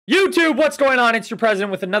YouTube, what's going on? It's your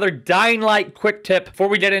president with another Dying Light quick tip. Before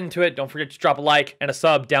we get into it, don't forget to drop a like and a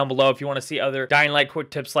sub down below if you want to see other Dying Light quick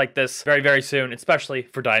tips like this very, very soon, especially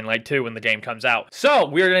for Dying Light 2 when the game comes out. So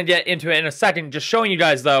we're going to get into it in a second, just showing you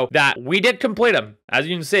guys though that we did complete them. As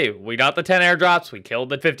you can see, we got the 10 airdrops, we killed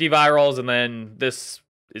the 50 virals, and then this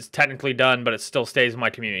is technically done, but it still stays in my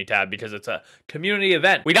community tab because it's a community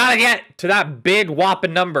event. We gotta get to that big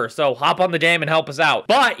whopping number, so hop on the game and help us out.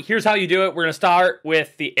 But here's how you do it. We're gonna start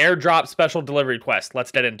with the airdrop special delivery quest.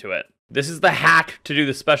 Let's get into it. This is the hack to do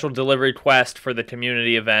the special delivery quest for the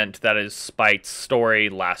community event that is Spike's story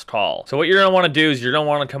last call. So what you're gonna wanna do is you're gonna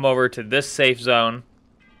wanna come over to this safe zone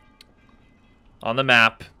on the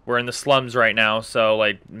map. We're in the slums right now, so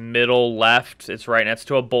like middle left, it's right next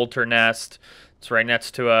to a bolter nest. It's right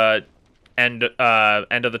next to a end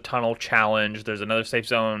of the tunnel challenge. There's another safe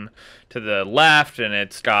zone to the left, and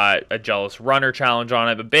it's got a jealous runner challenge on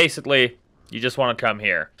it. But basically, you just want to come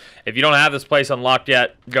here. If you don't have this place unlocked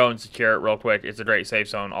yet, go and secure it real quick. It's a great safe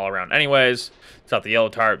zone all around anyways. It's got the yellow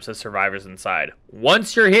tarp, says survivors inside.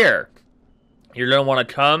 Once you're here, you're going to want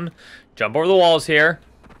to come, jump over the walls here,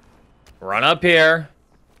 run up here,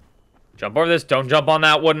 jump over this. Don't jump on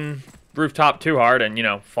that wooden rooftop too hard and, you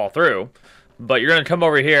know, fall through. But you're going to come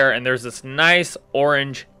over here, and there's this nice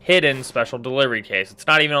orange hidden special delivery case. It's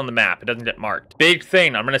not even on the map. It doesn't get marked. Big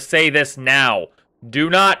thing. I'm going to say this now. Do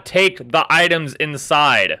not take the items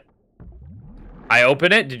inside. I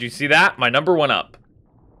open it. Did you see that? My number went up.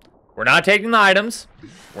 We're not taking the items.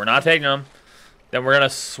 We're not taking them. Then we're going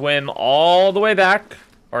to swim all the way back.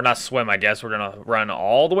 Or not swim, I guess. We're going to run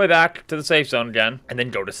all the way back to the safe zone again. And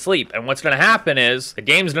then go to sleep. And what's going to happen is the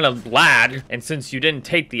game's going to lag. And since you didn't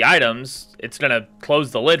take the items, it's going to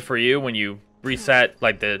close the lid for you when you reset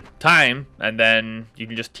like the time. And then you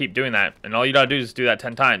can just keep doing that. And all you got to do is do that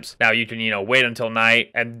 10 times. Now you can, you know, wait until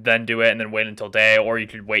night and then do it. And then wait until day. Or you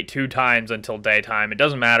could wait 2 times until daytime. It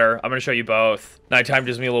doesn't matter. I'm going to show you both. Nighttime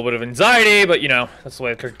gives me a little bit of anxiety. But, you know, that's the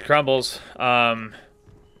way the cookie crumbles.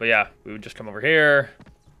 But yeah, we would just come over here.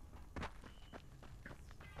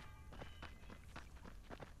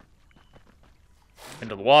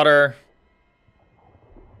 Into the water.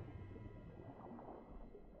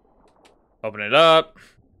 Open it up.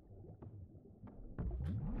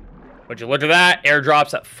 Would you look at that?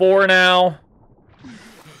 Airdrop's at 4 now.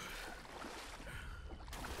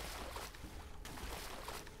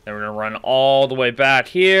 Then we're gonna run all the way back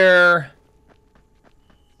here.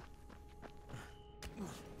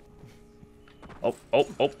 Oh.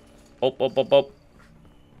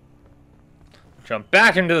 Jump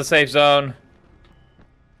back into the safe zone.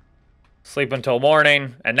 Sleep until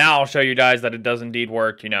morning, and now I'll show you guys that it does indeed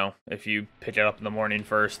work, you know, if you pick it up in the morning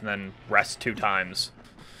first and then rest 2 times.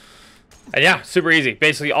 And yeah, super easy.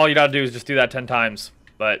 Basically, all you gotta do is just do that 10 times.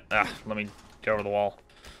 But, let me get over the wall.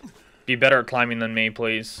 Be better at climbing than me,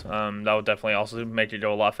 please. That would definitely also make it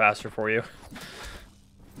go a lot faster for you.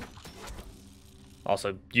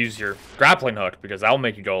 Also, use your grappling hook, because that'll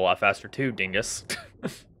make you go a lot faster too, dingus.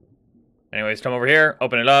 Anyways, come over here,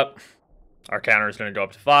 open it up. Our counter is gonna go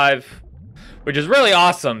up to 5. Which is really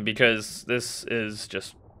awesome because this is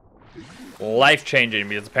just life-changing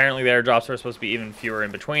because apparently the airdrops are supposed to be even fewer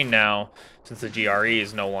in between now since the GRE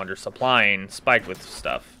is no longer supplying Spike with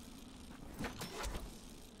stuff.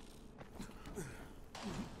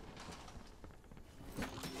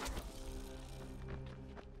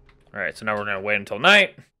 Alright, so now we're going to wait until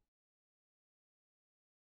night.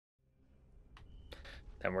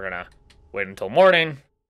 Then we're going to wait until morning.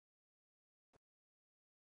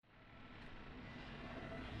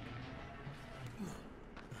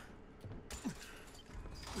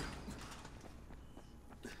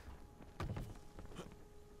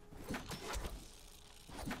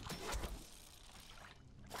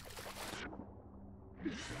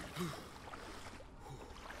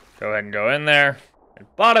 Go ahead and go in there. And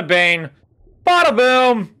bada bing, bada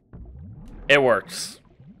boom. It works.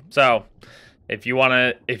 So, if you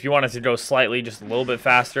wanted to go slightly just a little bit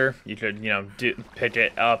faster, you could, you know, pick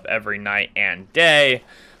it up every night and day.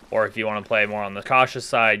 Or if you want to play more on the cautious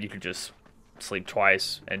side, you could just sleep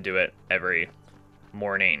twice and do it every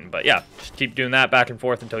morning. But yeah, just keep doing that back and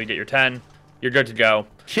forth until you get your 10. You're good to go.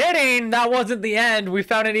 Kidding! That wasn't the end. We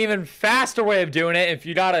found an even faster way of doing it. If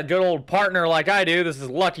you got a good old partner like I do, this is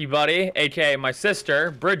Lucky Buddy, aka my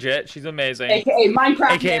sister, Bridget. She's amazing. AKA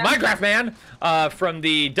Minecraft AKA Man. Minecraft Man. From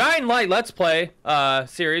the Dying Light Let's Play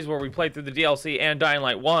series where we played through the DLC and Dying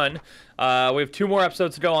Light 1. We have 2 more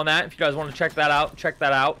episodes to go on that. If you guys want to check that out, check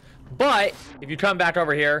that out. But if you come back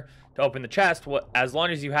over here to open the chest, as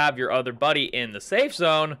long as you have your other buddy in the safe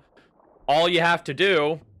zone, all you have to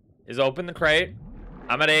do is open the crate.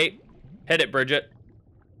 I'm at 8. Hit it, Bridget.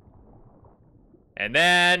 And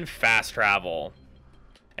then fast travel.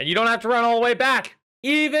 And you don't have to run all the way back.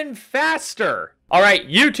 Even faster. All right,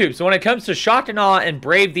 YouTube. So when it comes to Shock and Awe and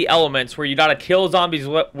Brave the Elements, where you gotta kill zombies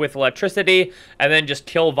with electricity and then just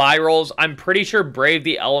kill virals, I'm pretty sure Brave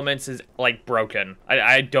the Elements is like broken.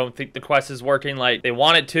 I don't think the quest is working like they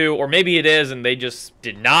want it to, or maybe it is and they just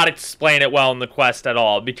did not explain it well in the quest at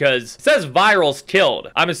all, because it says virals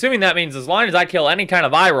killed. I'm assuming that means as long as I kill any kind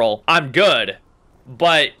of viral, I'm good.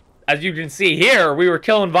 But as you can see here, we were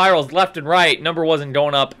killing virals left and right. Number wasn't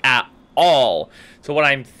going up at all. So what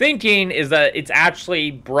I'm thinking is that it's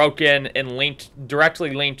actually broken and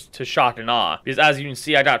directly linked to Shock and Awe. Because as you can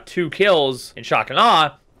see, I got 2 kills in Shock and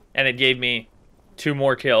Awe, and it gave me 2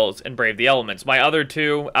 more kills in Brave the Elements. My other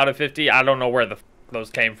 2 out of 50, I don't know where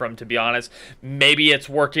those came from, to be honest. Maybe it's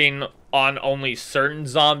working on only certain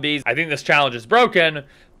zombies. I think this challenge is broken,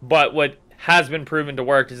 but what has been proven to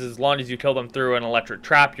work is as long as you kill them through an electric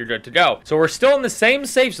trap, you're good to go. So we're still in the same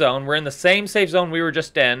safe zone. We're in the same safe zone we were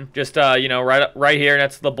just in. Just, you know, right here,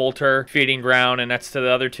 that's the Bolter feeding ground, and that's to the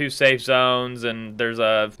other 2 safe zones, and there's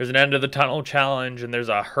an end of the tunnel challenge, and there's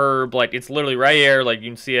a herb. Like, it's literally right here. Like, you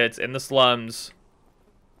can see it. It's in the slums.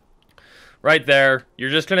 Right there. You're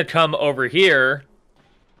just gonna come over here.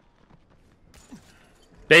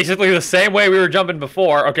 Basically the same way we were jumping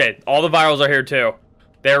before. Okay, all the virals are here too.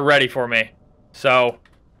 They're ready for me. So,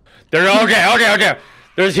 they're okay.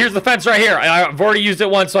 Here's the fence right here. I've already used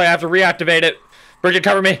it once, so I have to reactivate it. Bridget,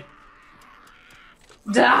 cover me.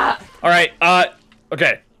 Duh. All right.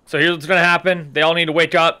 Okay. So here's what's gonna happen. They all need to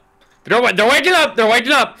wake up. They're waking up. They're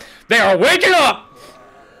waking up. They are waking up.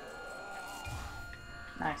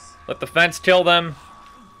 Nice. Let the fence kill them.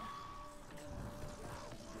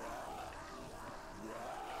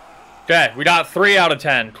 Okay, we got 3 out of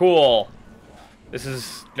 10. Cool. This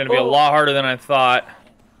is gonna be a lot harder than I thought.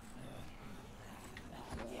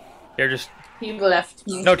 Here, just... He left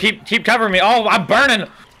me. No, keep covering me. Oh, I'm burning!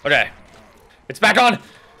 Okay. It's back on!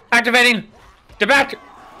 Activating! Get back!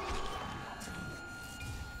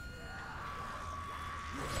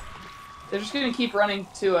 They're just gonna keep running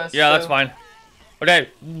to us. Yeah, so that's fine. Okay,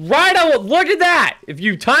 right on! Look at that! If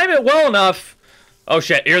you time it well enough... Oh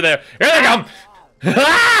shit, here they come!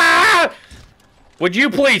 Would you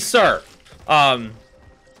please, sir?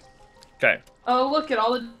 Okay. Oh, look at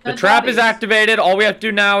all the trap is activated. All we have to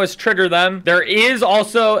do now is trigger them. There is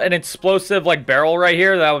also an explosive, like, barrel right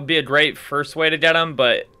here. That would be a great first way to get them,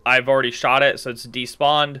 but I've already shot it, so it's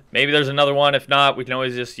despawned. Maybe there's another one. If not, we can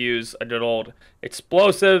always just use a good old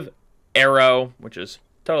explosive arrow, which is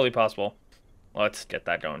totally possible. Let's get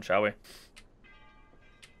that going, shall we?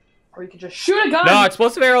 Or you could just shoot a gun. No,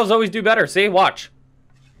 explosive arrows always do better. See? Watch.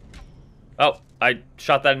 Oh, I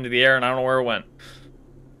shot that into the air, and I don't know where it went.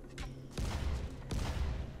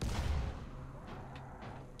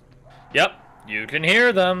 Yep, you can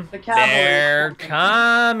hear them. They're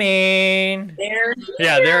coming. They're here.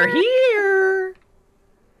 Yeah, they're here.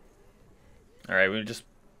 All right, we just...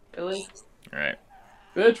 Really? All right.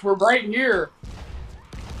 Bitch, we're right here.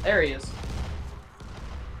 There he is.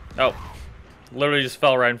 Oh, literally just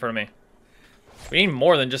fell right in front of me. We need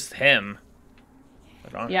more than just him.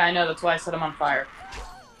 Yeah, I know. That's why I set him on fire.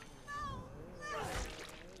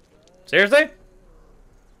 Seriously?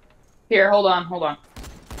 Here, hold on.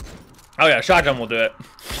 Oh yeah, shotgun will do it.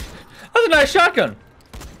 That's a nice shotgun.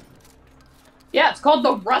 Yeah, it's called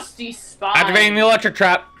the Rusty Spine. Activating the electric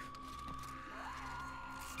trap.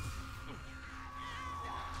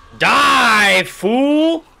 Die,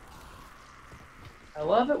 fool! I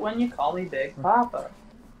love it when you call me Big Papa.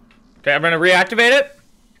 Okay, I'm gonna reactivate it.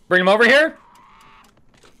 Bring him over here.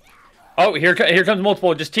 Oh, here comes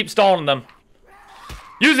multiple. Just keep stalling them.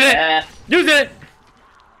 Using it! Using it!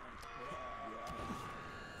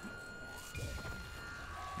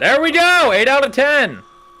 There we go! 8 out of 10.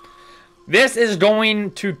 This is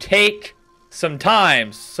going to take some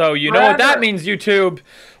time. So you know what that means, YouTube.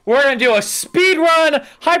 We're going to do a speed run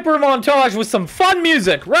hyper montage with some fun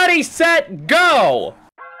music. Ready, set, go!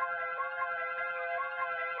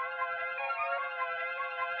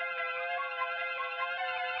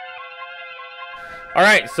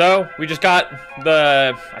 Alright, so we just got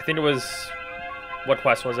the... I think it was... What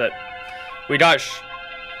quest was it? We got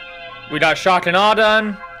Shock and Awe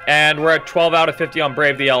done, and we're at 12 out of 50 on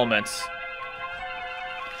Brave the Elements.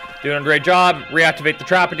 Doing a great job. Reactivate the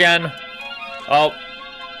trap again. Oh.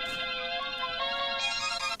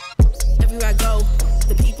 Everywhere I go,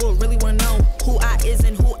 the people really want to know who I is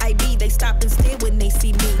and who I be. They stop and stare when they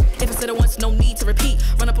see me. If I said it once, no need to repeat.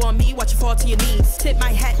 Run up on me, watch you fall to your knees. Tip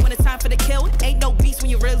my hat when it's time for the kill. Ain't no beast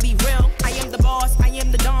when you're really real. I am the boss, I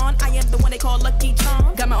am the dawn. I am the one they call Lucky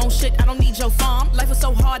Charm. Got my own shit, I don't need your farm. Life was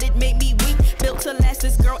so hard, it made me weak. Built to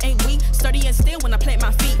This girl ain't weak, sturdy and still when I plant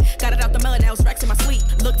my feet. Got it out the mud, now it's racks in my sleep.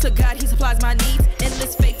 Look to God, he supplies my needs.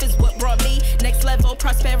 Endless faith is what brought me next level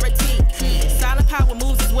prosperity. Silent power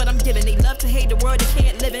moves is what I'm giving. They love to hate the world they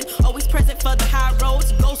can't live in. Always present for the high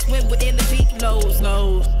roads. Go swim within the deep lows.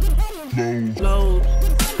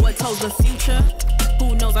 What tells the future?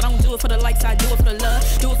 Who knows? I don't do it for the likes, I do it for the love.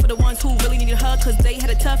 Do it for the ones who really need a hug, cause they had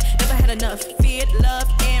it tough, never had enough. Feared,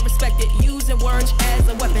 loved, and respected. Using words as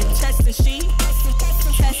a weapon. Test and she.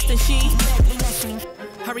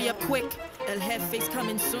 Hurry up quick, El Jefe's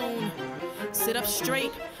coming soon. Sit up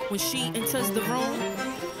straight when she enters the room.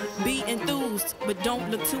 Be enthused, but don't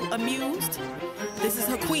look too amused. This is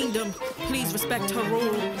her queendom, please respect her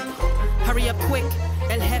rule. Hurry up quick,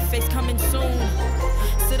 El Jefe's coming soon.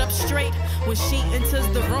 Sit up straight when she enters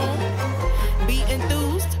the room. Be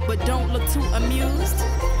enthused, but don't look too amused.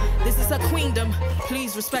 This is her queendom,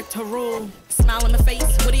 please respect her rule. Smile in my face,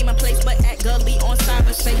 would in my place, but act gully on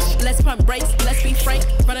cyberspace. Let's pump brakes, let's be frank.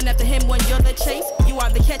 Running after him when you're the chase. You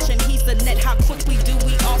are the catch and he's the net. How quickly do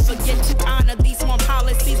we all forget to honor these small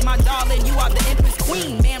policies, my darling? You are the empress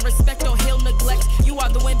queen. Man, respect or he'll neglect. You are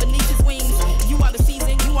the wind beneath his wings. You are the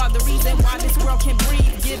season, you are the reason why this world can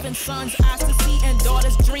breathe. Giving sons eyes to see and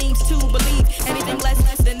daughters dreams to believe. Anything less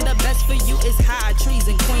than the best for you is high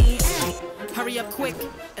treason, queen. Hurry up quick,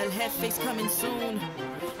 El Jefe's coming soon.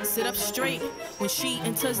 Sit up straight when she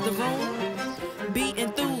enters the room. Be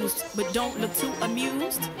enthused, but don't look too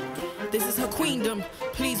amused. This is her queendom,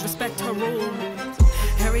 please respect her rule.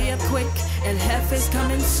 Hurry up quick, El Jefe's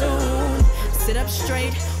coming soon. Sit up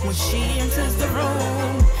straight when she enters the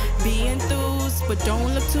room. Be enthused, but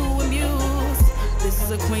don't look too amused. This is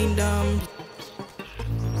her queendom.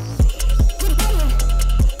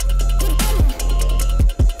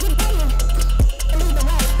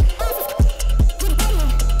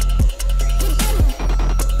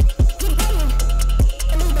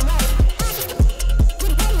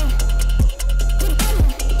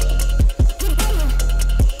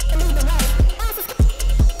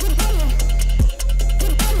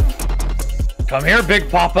 Come here, Big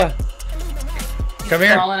Papa. Come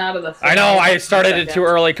here. Crawling out of the I know, I started it too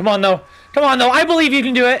early. Come on, though. Come on, though. I believe you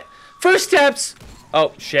can do it. First steps.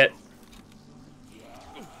 Oh, shit.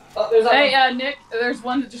 Oh, there's hey, Nick, there's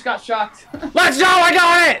one that just got shocked. Let's go. I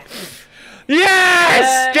got it.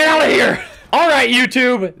 Yes. Yay. Get out of here. All right,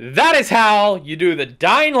 YouTube. That is how you do the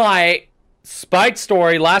Dying Light Spike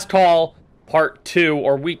Story Last Call Part 2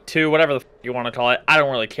 or Week 2, whatever the f you want to call it. I don't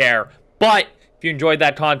really care. But if you enjoyed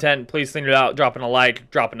that content, please think about dropping a like,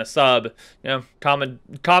 dropping a sub. You know, comment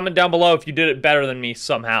down below if you did it better than me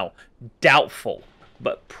somehow. Doubtful,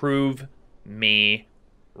 but prove me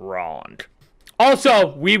wrong.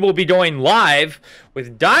 Also, we will be going live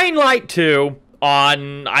with Dying Light 2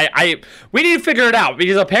 on we need to figure it out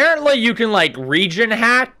because apparently you can like region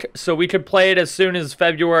hack, so we could play it as soon as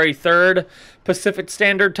February 3rd Pacific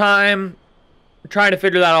Standard Time. I'm trying to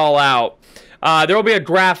figure that all out. There will be a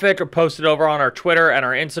graphic posted over on our Twitter and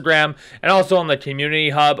our Instagram and also on the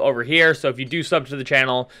community hub over here. So if you do sub to the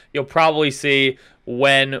channel, you'll probably see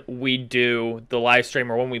when we do the live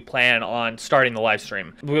stream or when we plan on starting the live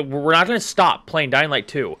stream. We're not going to stop playing Dying Light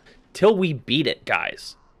 2 till we beat it,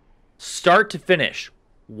 guys. Start to finish,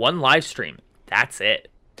 one live stream. That's it.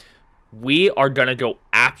 We are going to go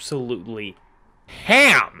absolutely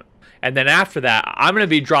ham. And then after that, I'm going to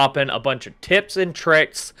be dropping a bunch of tips and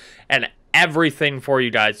tricks and everything for you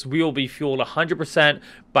guys. We will be fueled 100%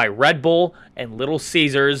 by Red Bull and Little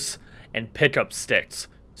Caesars and pickup sticks.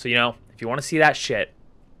 So, you know, if you want to see that shit,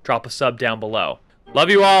 drop a sub down below. Love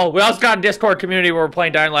you all. We also got a Discord community where we're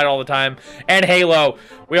playing Dying Light all the time. And Halo.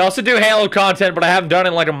 We also do Halo content, but I haven't done it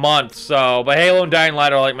in like a month. So, but Halo and Dying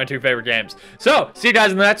Light are like my two favorite games. So, see you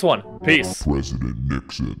guys in the next one. Peace. President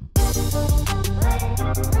Nixon.